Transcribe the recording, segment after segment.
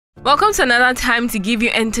Welcome to another time to give you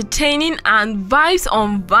entertaining and vibes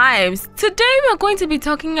on vibes. Today we're going to be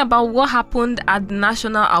talking about what happened at the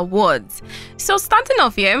National Awards. So starting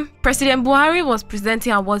off here, President Buhari was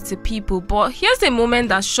presenting awards to people, but here's a moment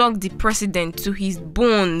that shocked the president to his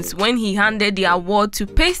bones when he handed the award to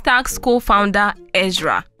Paystack's co-founder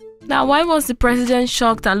Ezra. Now, why was the president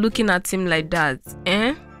shocked and looking at him like that?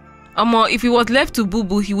 If he was left to Boo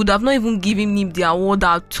Boo, he would have not even given him the award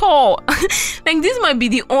at all. Like, this might be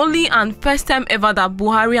the only and first time ever that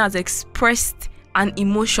Buhari has expressed an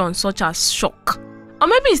emotion such as shock. Or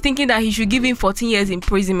maybe he's thinking that he should give him 14 years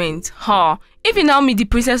imprisonment. If he now meet the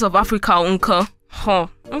Princess of Africa, uncle.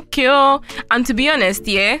 Okay. And to be honest,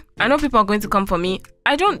 I know people are going to come for me.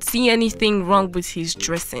 I don't see anything wrong with his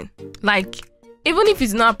dressing. Like, even if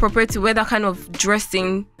it's not appropriate to wear that kind of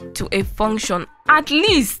dressing to a function, at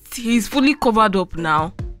least he's fully covered up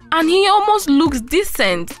now. And he almost looks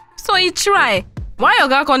decent. So he try. Why your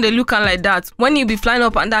guy can't look like that? When he'll be flying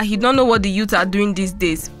up and that, he don't know what the youth are doing these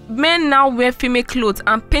days. Men now wear female clothes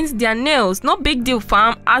and paint their nails. No big deal,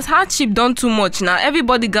 fam. As hardship done too much now,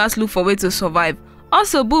 everybody guys look for a way to survive.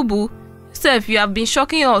 Also, Boo Boo, yourself, you have been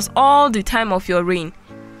shocking us all the time of your reign.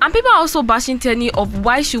 And people are also bashing Teni of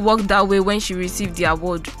why she walked that way when she received the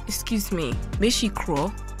award. Excuse me, may she crawl?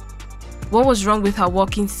 What was wrong with her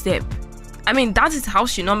walking step? I mean, that is how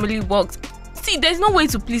she normally walks. See, there's no way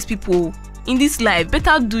to please people in this life.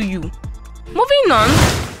 Better do you. Moving on,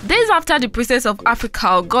 days after the Princess of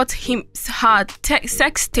Africa got her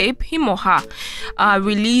sex tape, him or her,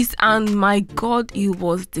 released, and my god, it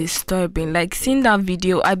was disturbing. Like, seeing that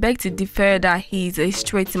video, I beg to differ that he's a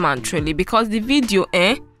straight man truly, because the video,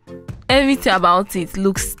 everything about it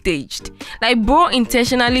looks staged. Like, bro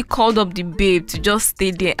intentionally called up the babe to just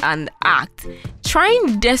stay there and act,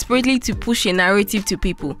 trying desperately to push a narrative to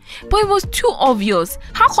people, but it was too obvious.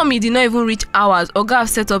 How come he did not even reach hours or have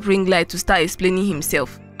set up ring light to start explaining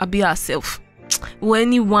himself, be herself, or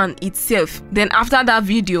anyone itself? Then after that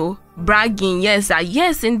video, bragging,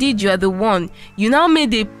 yes indeed you are the one, you now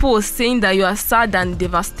made a post saying that you are sad and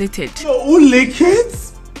devastated. So who like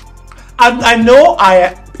it? I know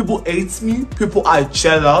people hate me, people are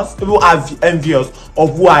jealous, people are envious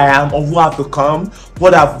of who I am, of who I've become,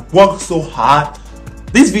 what I've worked so hard.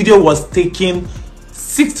 This video was taken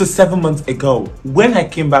 6 to 7 months ago when I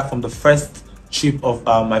came back from the first trip of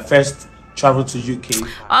my first travel to UK.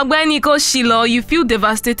 Nico Shilo, you feel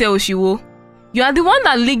devastated, Oshiwo. You are the one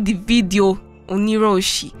that leaked the video, Oniro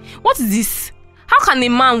Oshi. What is this? How can a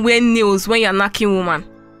man wear nails when you're knocking woman?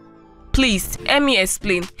 Please, let me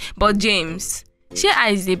explain. But James, share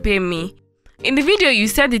eyes they pay me. In the video, you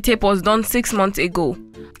said the tape was done 6 months ago.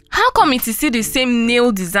 How come it is still the same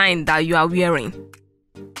nail design that you are wearing?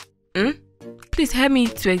 Please help me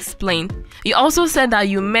to explain. You also said that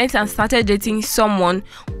you met and started dating someone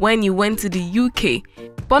when you went to the UK.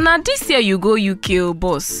 But now this year you go UK,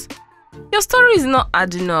 boss. Your story is not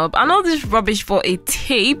adding up. And all this rubbish for a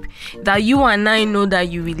tape that you and I know that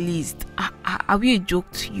you released. Are we a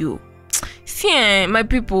joke to you? See, my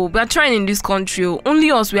people, we are trying in this country.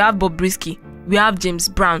 Only us, we have Bobrisky, we have James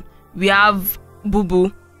Brown, we have Boo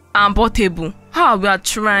Boo and Portable. We are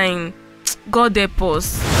trying. God help us.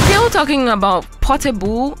 Still talking about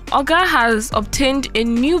Portable, Oga has obtained a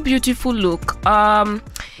new beautiful look.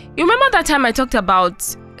 You remember that time I talked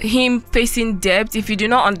about him facing debt? If you do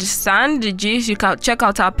not understand the gist, you can check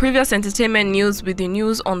out our previous entertainment news with the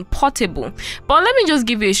news on Portable. But let me just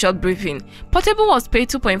give you a short briefing. Portable was paid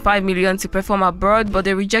 2.5 million to perform abroad, but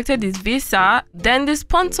they rejected his visa. Then the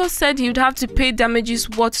sponsor said he would have to pay damages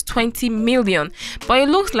worth 20 million. But it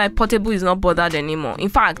looks like Portable is not bothered anymore. In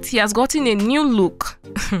fact, he has gotten a new look.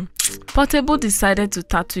 Portable decided to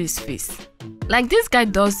tattoo his face. Like, this guy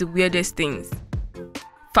does the weirdest things.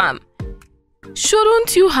 Fam,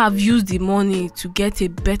 shouldn't you have used the money to get a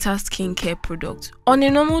better skincare product? On a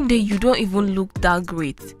normal day, you don't even look that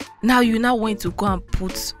great. Now you want to go and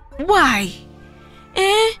put... Why?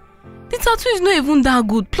 The tattoo is not even that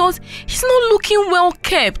good. Plus, he's not looking well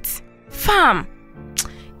kept. Fam,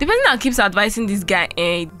 the person that keeps advising this guy,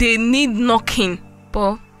 they need knocking.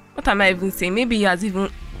 But what am I even saying? Maybe he has even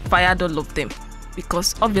fired all of them.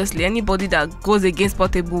 Because obviously, anybody that goes against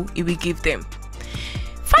Portable, he will give them.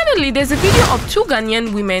 Finally, there's a video of 2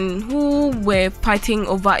 Ghanaian women who were fighting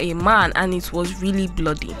over a man, and it was really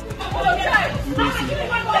bloody.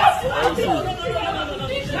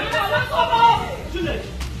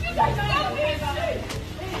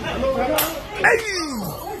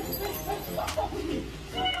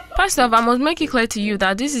 First off, I must make it clear to you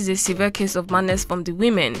that this is a severe case of madness from the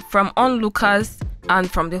women. From onlookers, and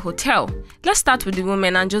from the hotel. Let's start with the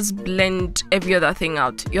women and just blend every other thing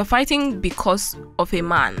out. You're fighting because of a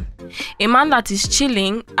man that is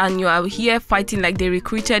chilling, and you are here fighting like they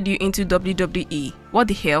recruited you into WWE. What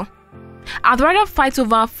the hell? I'd rather fight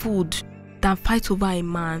over food than fight over a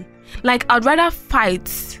man. Like, I'd rather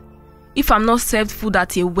fight if I'm not served food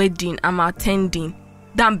at a wedding I'm attending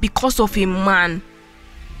than because of a man.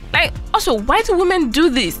 Like, also, why do women do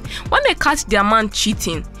this? When they catch their man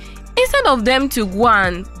cheating, instead of them to go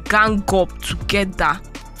and gang up together,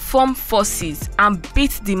 form forces and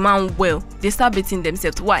beat the man well, they start beating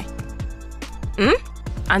themselves. Why?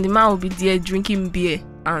 And the man will be there drinking beer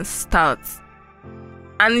and stout.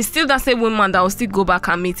 And it's still that same woman that will still go back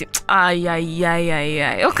and meet him.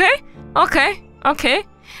 Okay.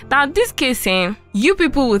 Now, this case, you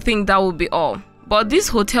people will think that will be all. But these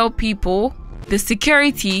hotel people, the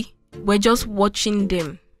security, were just watching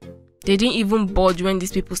them. They didn't even budge when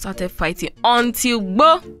these people started fighting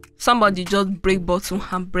until somebody just break bottle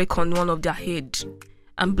and break on one of their head.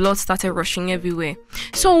 And blood started rushing everywhere.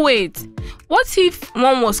 So wait, what if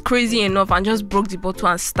one was crazy enough and just broke the bottle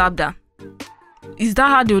and stabbed her? Is that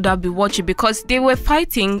how they would have been watching? Because they were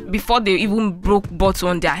fighting before they even broke bottle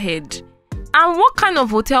on their head. And what kind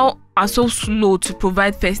of hotel are so slow to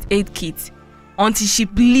provide first aid kits? Until she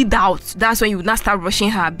bleed out, that's when you would not start rushing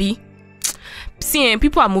her, B. See,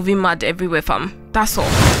 people are moving mad everywhere, fam. That's all.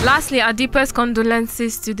 Lastly, our deepest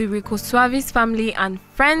condolences to the Rico swavey's family and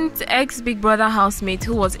friends. Ex-Big Brother housemate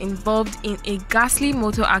who was involved in a ghastly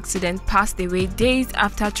motor accident passed away days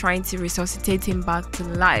after trying to resuscitate him back to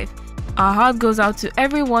life. Our heart goes out to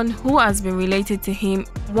everyone who has been related to him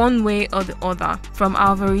one way or the other. From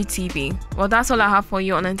Alvari TV. Well, that's all I have for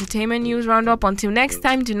you on Entertainment News Roundup. Until next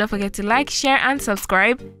time, do not forget to like, share and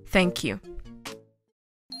subscribe. Thank you.